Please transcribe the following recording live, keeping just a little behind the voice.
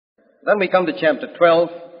Then we come to chapter 12,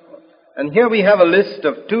 and here we have a list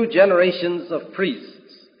of 2 generations of priests.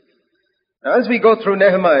 Now, as we go through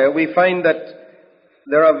Nehemiah, we find that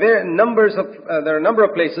there are a number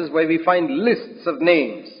of places where we find lists of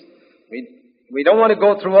names. We don't want to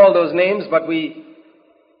go through all those names, but we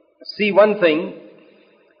see one thing.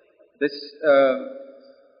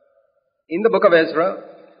 In the book of Ezra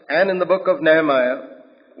and in the book of Nehemiah,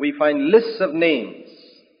 we find lists of names.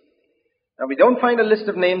 Now, we don't find a list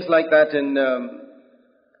of names like that in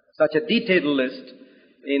such a detailed list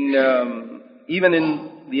even in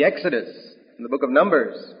the Exodus, in the book of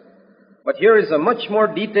Numbers. But here is a much more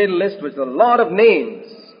detailed list with a lot of names.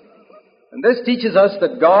 And this teaches us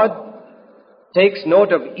that God takes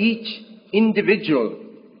note of each individual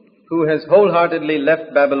who has wholeheartedly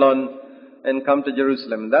left Babylon and come to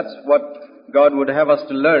Jerusalem. That's what God would have us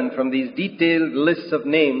to learn from these detailed lists of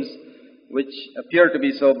names, which appear to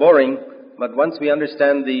be so boring. But once we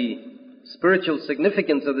understand the spiritual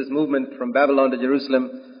significance of this movement from Babylon to Jerusalem,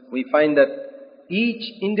 we find that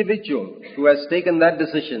each individual who has taken that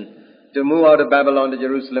decision to move out of Babylon to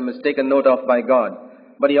Jerusalem is taken note of by God.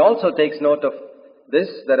 But He also takes note of this,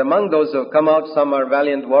 that among those who have come out, some are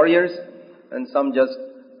valiant warriors, and some just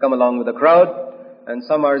come along with the crowd, and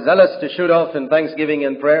some are zealous to shoot off in thanksgiving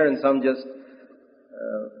and prayer, and some just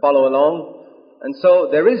follow along. And so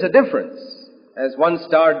there is a difference. As one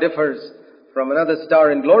star differs from another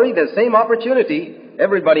star in glory, the same opportunity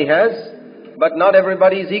everybody has, but not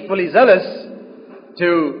everybody is equally zealous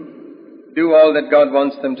to do all that God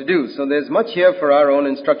wants them to do. So there's much here for our own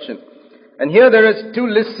instruction. And here there is 2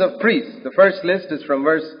 lists of priests. The first list is from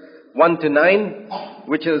verse 1 to 9,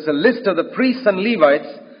 which is a list of the priests and Levites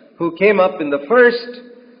who came up in the first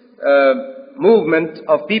movement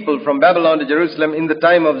of people from Babylon to Jerusalem in the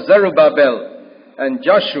time of Zerubbabel and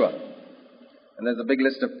Joshua. And there's a big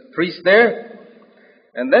list of priests there.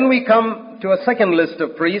 And then we come to a second list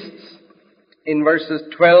of priests in verses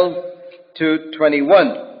 12 to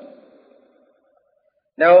 21.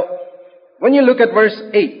 Now, when you look at verse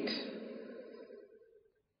 8,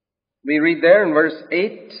 we read there in verse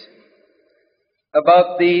 8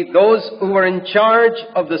 about those who were in charge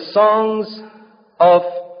of the songs of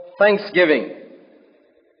thanksgiving.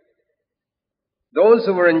 Those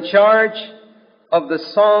who were in charge of the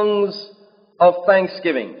songs of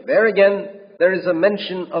thanksgiving. There again, there is a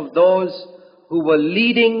mention of those who were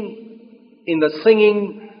leading in the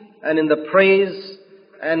singing and in the praise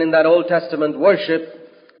and in that Old Testament worship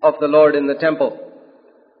of the Lord in the temple.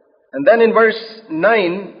 And then in verse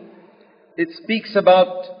 9, it speaks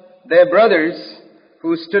about their brothers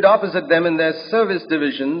who stood opposite them in their service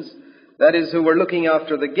divisions, that is, who were looking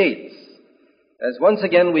after the gates. As once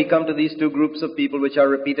again we come to these 2 groups of people which are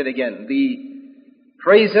repeated again, the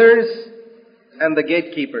praisers and the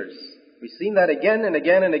gatekeepers. We've seen that again and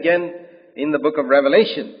again and again in the book of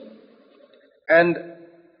Revelation. And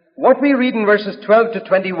what we read in verses 12 to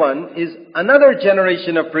 21 is another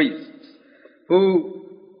generation of priests who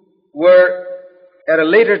were at a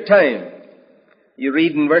later time. You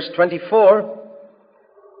read in verse 24,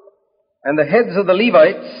 and the heads of the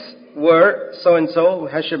Levites were so-and-so,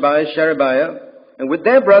 Hashabiah, Sherebiah, and with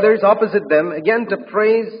their brothers opposite them, again to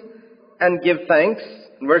praise and give thanks.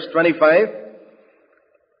 In verse 25,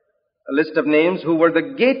 a list of names who were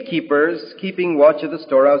the gatekeepers keeping watch at the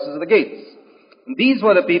storehouses of the gates. And these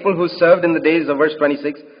were the people who served in the days of verse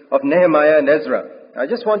 26 of Nehemiah and Ezra. I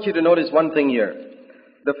just want you to notice one thing here.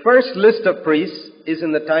 The first list of priests is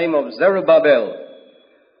in the time of Zerubbabel,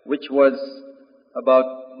 which was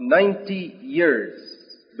about 90 years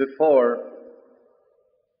before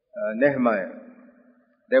Nehemiah.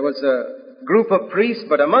 There was a group of priests,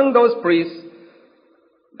 but among those priests,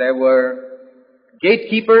 there were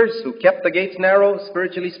gatekeepers who kept the gates narrow,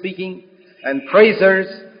 spiritually speaking, and praisers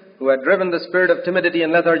who had driven the spirit of timidity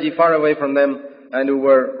and lethargy far away from them, and who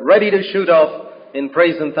were ready to shoot off in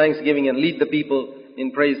praise and thanksgiving and lead the people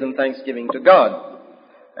in praise and thanksgiving to God.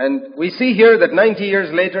 And we see here that 90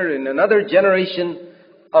 years later, in another generation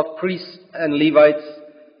of priests and Levites,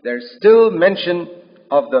 there's still mention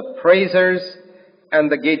of the praisers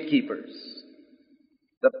and the gatekeepers.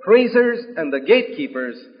 The praisers and the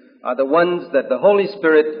gatekeepers are the ones that the Holy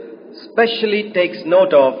Spirit specially takes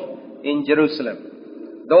note of in Jerusalem.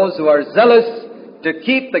 Those who are zealous to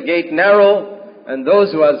keep the gate narrow, and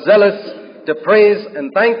those who are zealous to praise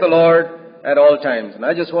and thank the Lord at all times. And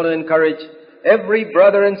I just want to encourage every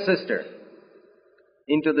brother and sister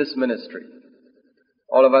into this ministry.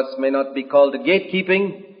 All of us may not be called to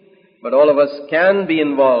gatekeeping, but all of us can be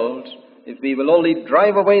involved if we will only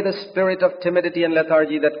drive away the spirit of timidity and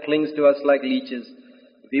lethargy that clings to us like leeches.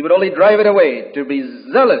 If we would only drive it away, to be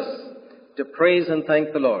zealous to praise and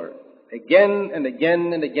thank the Lord. Again and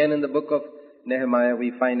again and again in the book of Nehemiah,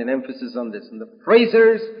 we find an emphasis on this. And the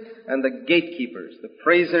praisers and the gatekeepers. The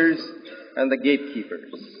praisers and the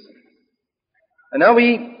gatekeepers. And now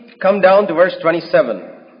we come down to verse 27.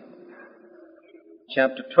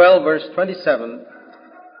 Chapter 12, verse 27.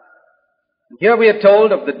 Here we are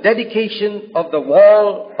told of the dedication of the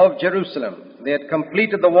wall of Jerusalem. They had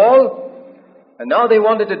completed the wall, and now they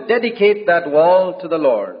wanted to dedicate that wall to the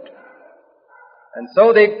Lord. And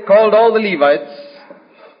so they called all the Levites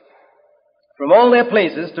from all their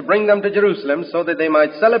places to bring them to Jerusalem so that they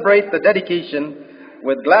might celebrate the dedication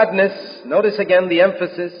with gladness. Notice again the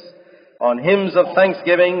emphasis on hymns of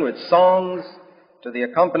thanksgiving with songs to the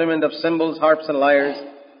accompaniment of cymbals, harps, and lyres.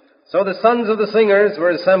 So the sons of the singers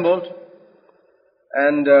were assembled,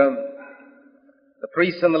 and the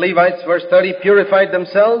priests and the Levites, verse 30, purified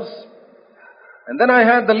themselves. And then I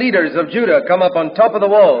had the leaders of Judah come up on top of the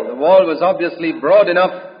wall. The wall was obviously broad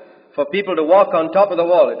enough for people to walk on top of the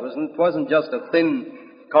wall. It wasn't just a thin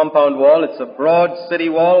compound wall. It's a broad city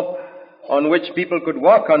wall on which people could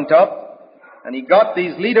walk on top. And he got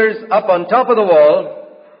these leaders up on top of the wall.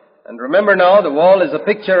 And remember now, the wall is a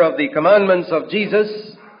picture of the commandments of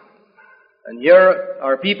Jesus. And here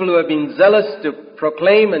are people who have been zealous to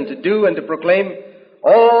proclaim and to do and to proclaim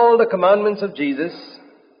all the commandments of Jesus.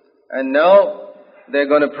 And now they're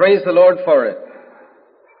going to praise the Lord for it.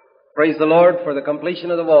 Praise the Lord for the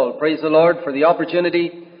completion of the wall. Praise the Lord for the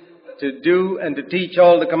opportunity to do and to teach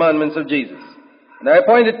all the commandments of Jesus. And I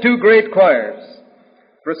appointed two great choirs,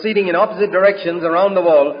 proceeding in opposite directions around the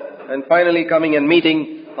wall, and finally coming and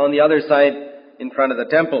meeting on the other side in front of the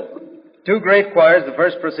temple. Two great choirs, the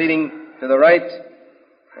first proceeding to the right.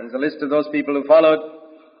 There's a list of those people who followed.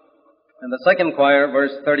 And the second choir,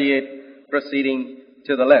 verse 38, proceeding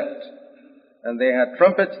to the left. And they had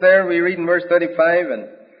trumpets there, we read in verse 35, and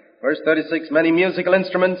verse 36, many musical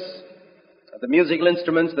instruments, the musical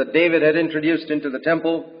instruments that David had introduced into the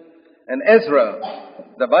temple. And Ezra,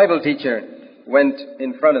 the Bible teacher, went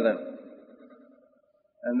in front of them.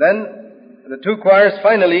 And then the two choirs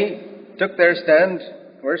finally took their stand,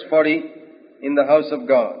 verse 40, in the house of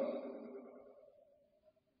God.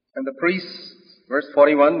 And the priests, verse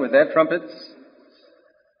 41, with their trumpets.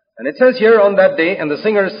 And it says here, on that day, and the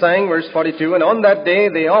singers sang, verse 42, and on that day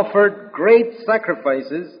they offered great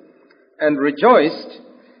sacrifices and rejoiced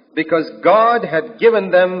because God had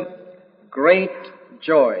given them great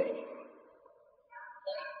joy.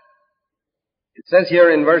 It says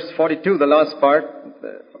here in verse 42, the last part,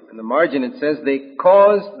 in the margin it says, they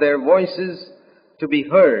caused their voices to be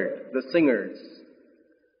heard, the singers.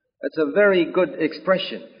 That's a very good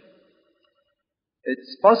expression.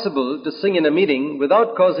 It's possible to sing in a meeting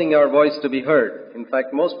without causing our voice to be heard. In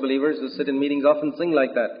fact, most believers who sit in meetings often sing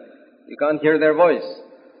like that. You can't hear their voice.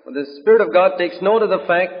 But the Spirit of God takes note of the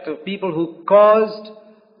fact of people who caused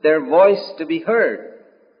their voice to be heard.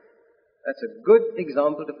 That's a good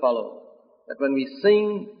example to follow. That when we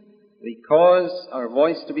sing, we cause our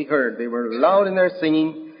voice to be heard. They were loud in their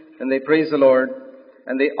singing, and they praised the Lord.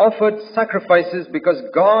 And they offered sacrifices because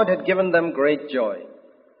God had given them great joy.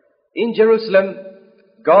 In Jerusalem,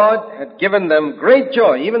 God had given them great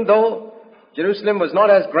joy. Even though Jerusalem was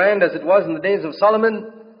not as grand as it was in the days of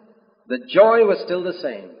Solomon, the joy was still the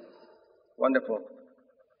same. Wonderful.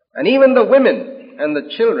 And even the women and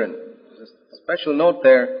the children, there's a special note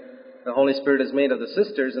there, the Holy Spirit has made of the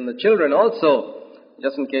sisters and the children also,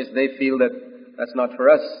 just in case they feel that that's not for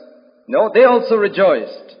us. No, they also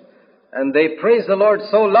rejoiced. And they praised the Lord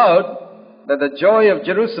so loud that the joy of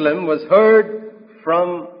Jerusalem was heard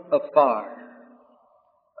from afar.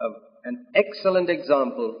 An excellent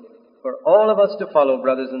example for all of us to follow,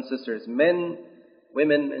 brothers and sisters, men,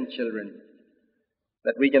 women, and children.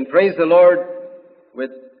 That we can praise the Lord with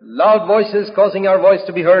loud voices, causing our voice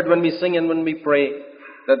to be heard when we sing and when we pray,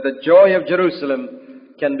 that the joy of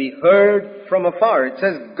Jerusalem can be heard from afar. It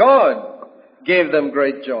says God gave them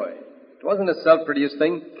great joy. It wasn't a self-produced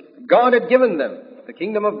thing. God had given them. The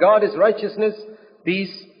kingdom of God is righteousness,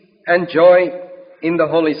 peace, and joy in the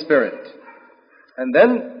Holy Spirit. And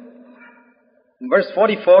then, in verse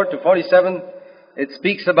 44 to 47, it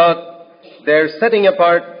speaks about their setting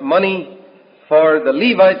apart money for the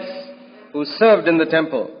Levites who served in the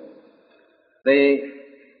temple. They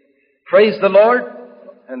praised the Lord,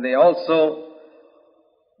 and they also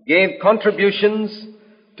gave contributions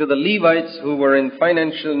to the Levites who were in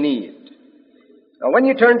financial need. Now, when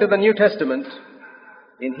you turn to the New Testament,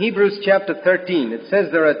 in Hebrews chapter 13, it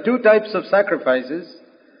says there are two types of sacrifices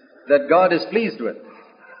that God is pleased with.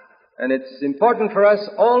 And it's important for us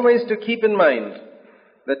always to keep in mind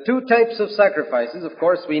the two types of sacrifices. Of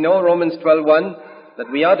course, we know Romans 12:1,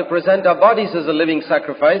 that we are to present our bodies as a living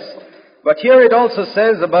sacrifice. But here it also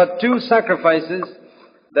says about two sacrifices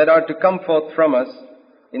that are to come forth from us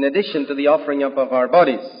in addition to the offering up of our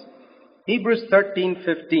bodies. Hebrews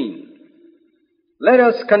 13:15. Let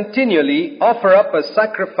us continually offer up a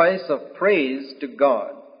sacrifice of praise to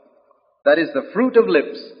God. That is the fruit of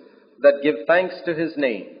lips that give thanks to His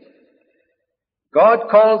name. God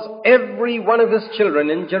calls every one of His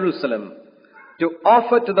children in Jerusalem to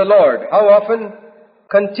offer to the Lord. How often?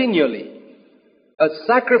 Continually. A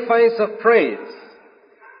sacrifice of praise.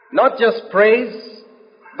 Not just praise,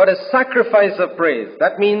 but a sacrifice of praise.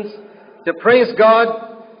 That means to praise God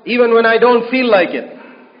even when I don't feel like it.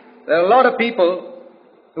 There are a lot of people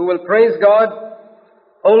who will praise God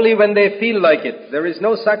only when they feel like it. There is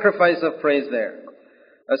no sacrifice of praise there.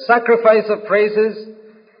 A sacrifice of praise is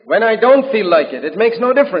when I don't feel like it. It makes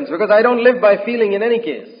no difference because I don't live by feeling in any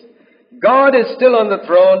case. God is still on the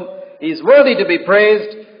throne. He's worthy to be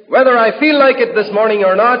praised. Whether I feel like it this morning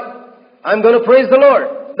or not, I'm going to praise the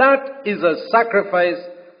Lord. That is a sacrifice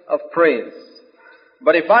of praise.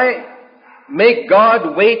 But if I make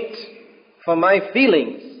God wait for my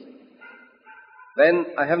feelings, then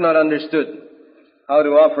I have not understood how to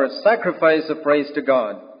offer a sacrifice of praise to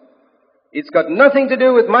God. It's got nothing to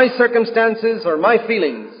do with my circumstances or my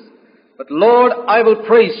feelings. But Lord, I will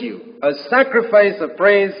praise you. A sacrifice of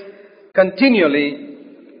praise continually,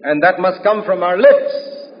 and that must come from our lips.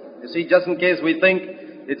 You see, just in case we think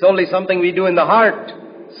it's only something we do in the heart,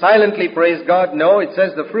 silently praise God. No, it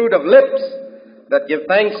says the fruit of lips that give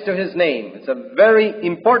thanks to His name. It's a very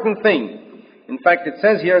important thing. In fact, it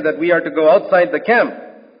says here that we are to go outside the camp.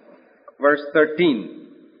 Verse 13.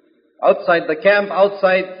 Outside the camp,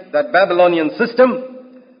 outside that Babylonian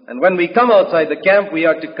system. And when we come outside the camp, we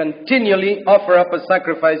are to continually offer up a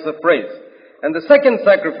sacrifice of praise. And the second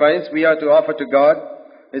sacrifice we are to offer to God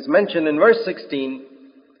is mentioned in verse 16,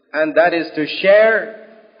 and that is to share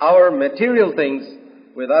our material things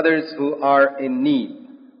with others who are in need.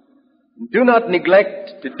 Do not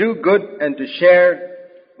neglect to do good and to share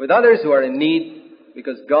with others who are in need,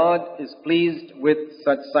 because God is pleased with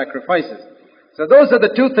such sacrifices. So those are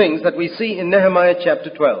the two things that we see in Nehemiah chapter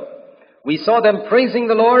 12. We saw them praising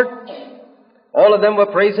the Lord. All of them were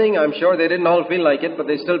praising. I'm sure they didn't all feel like it, but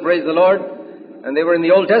they still praised the Lord. And they were in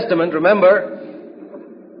the Old Testament, remember.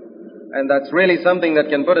 And that's really something that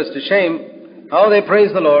can put us to shame, how they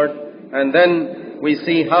praised the Lord. And then we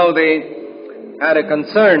see how they had a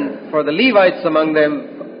concern for the Levites among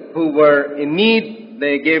them who were in need.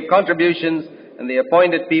 They gave contributions and they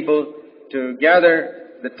appointed people to gather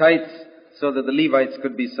the tithes so that the Levites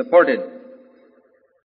could be supported.